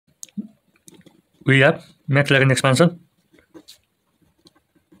we have Maclaurin expansion,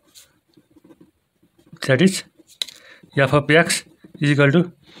 that is f of x is equal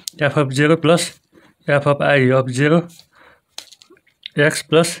to f of 0 plus f of I of 0 x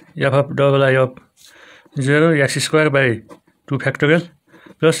plus f of double I of 0 x square by 2 factorial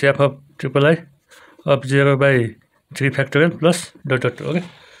plus f of triple I of 0 by 3 factorial plus dot dot. Okay,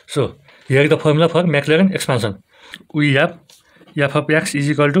 so here is the formula for Maclaurin expansion. We have f of x is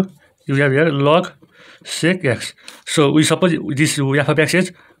equal to, you have here log sec x. So we suppose this f of x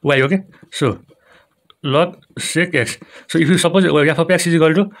is y. Okay, so log sec x. So if you suppose f of x is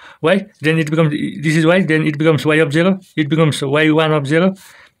equal to y, then it becomes, this is y, then it becomes y of 0, it becomes y1 of 0,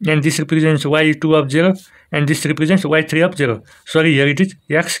 and this represents y2 of 0, and this represents y3 of 0. Sorry, here it is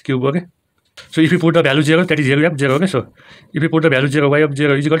x cube. Okay, so if you put the value 0, that is here we have 0. Okay, so if you put the value 0, y of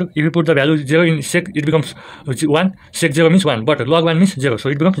 0 is equal to, if you put the value 0 in sec, it becomes 1, sec 0 means 1, but log 1 means 0, so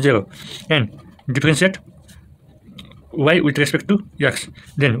it becomes 0, and differentiate y with respect to x,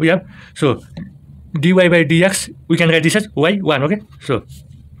 then we have, so dy by dx, we can write this as y1. Okay, so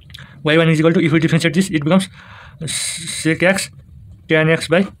y1 is equal to, if we differentiate this, it becomes sec x tan x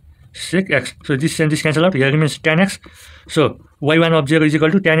by sec x. So this and this cancel out, here remains tan x. So y1 of 0 is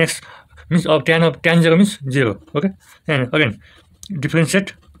equal to tan x means of tan 0 means 0. Okay, and again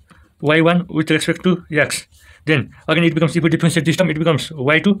differentiate y1 with respect to x, then again it becomes, if we differentiate this term, it becomes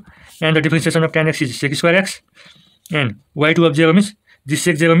y2, and the differentiation of tan x is sec square x, and y2 of 0 means, this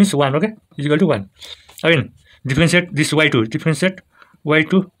sec 0 means 1. Okay, is equal to 1. Again differentiate this y2, differentiate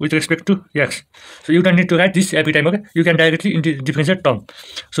y2 with respect to x. So you don't need to write this every time. Okay, you can directly differentiate term.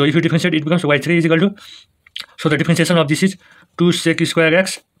 So if you differentiate, it becomes y3 is equal to, so the differentiation of this is 2 sec square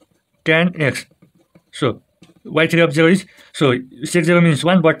x tan x. So y3 of 0 is, so sec 0 means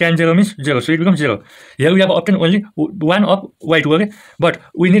 1, but tan 0 means 0, so it becomes 0. Here we have obtained only 1 of y2. Okay, but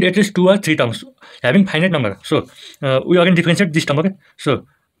we need at least 2 or 3 terms having finite number. So we again differentiate this term. Okay, so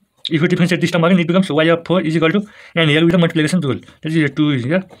if you differentiate this term again, it becomes y of 4 is equal to, and here with the multiplication rule, that is 2 is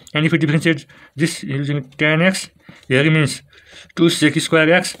here, and if you differentiate this using tan x, here means 2 sec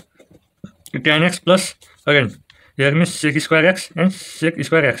square x tan x plus, again here means sec square x and sec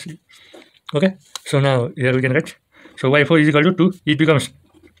square x. Okay, so now here we can write, so y4 is equal to 2, it becomes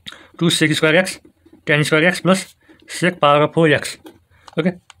 2 sec square x tan square x plus sec power of 4x.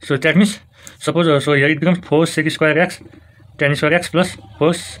 Okay, so that means, suppose, so here it becomes 4 sec square x tan square x plus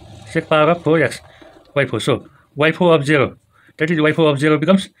 4 sec power of 4x y4. So y4 of 0, that is y4 of 0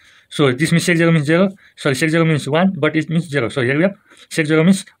 becomes, so this means sec 0 means 0, sorry, sec 0 means 1, but it means 0, so here we have sec 0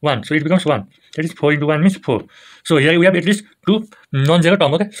 means 1, so it becomes 1, that is 4 into 1 means 4. So here we have at least 2 non-zero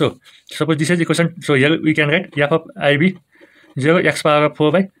term. Okay, so suppose this is equation, so here we can write f of ib 0 x power of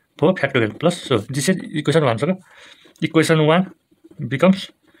 4 by 4 factorial plus, so this is equation 1. So equation 1 becomes,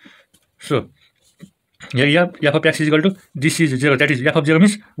 so here you have f of x is equal to, this is 0, that is f of 0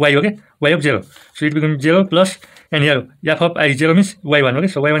 means y. Okay, y of 0, so it becomes 0 plus, and here f of I 0 means y1. Okay,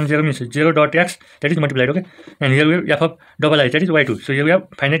 so y1 0 means 0 dot x, that is multiplied. Okay, and here we have f of double I, that is y2, so here we have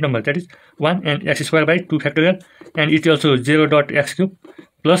finite number, that is 1, and x square by 2 factorial, and it is also 0 dot x cube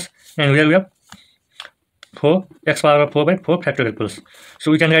plus, and here we have 4 x power of 4 by 4 factorial plus. So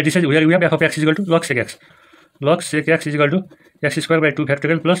we can write this as, here we have f of x is equal to log sec x. Log sec x is equal to x square by 2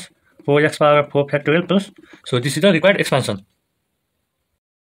 factorial plus 4x power of 4 factorial plus. So this is the required expansion.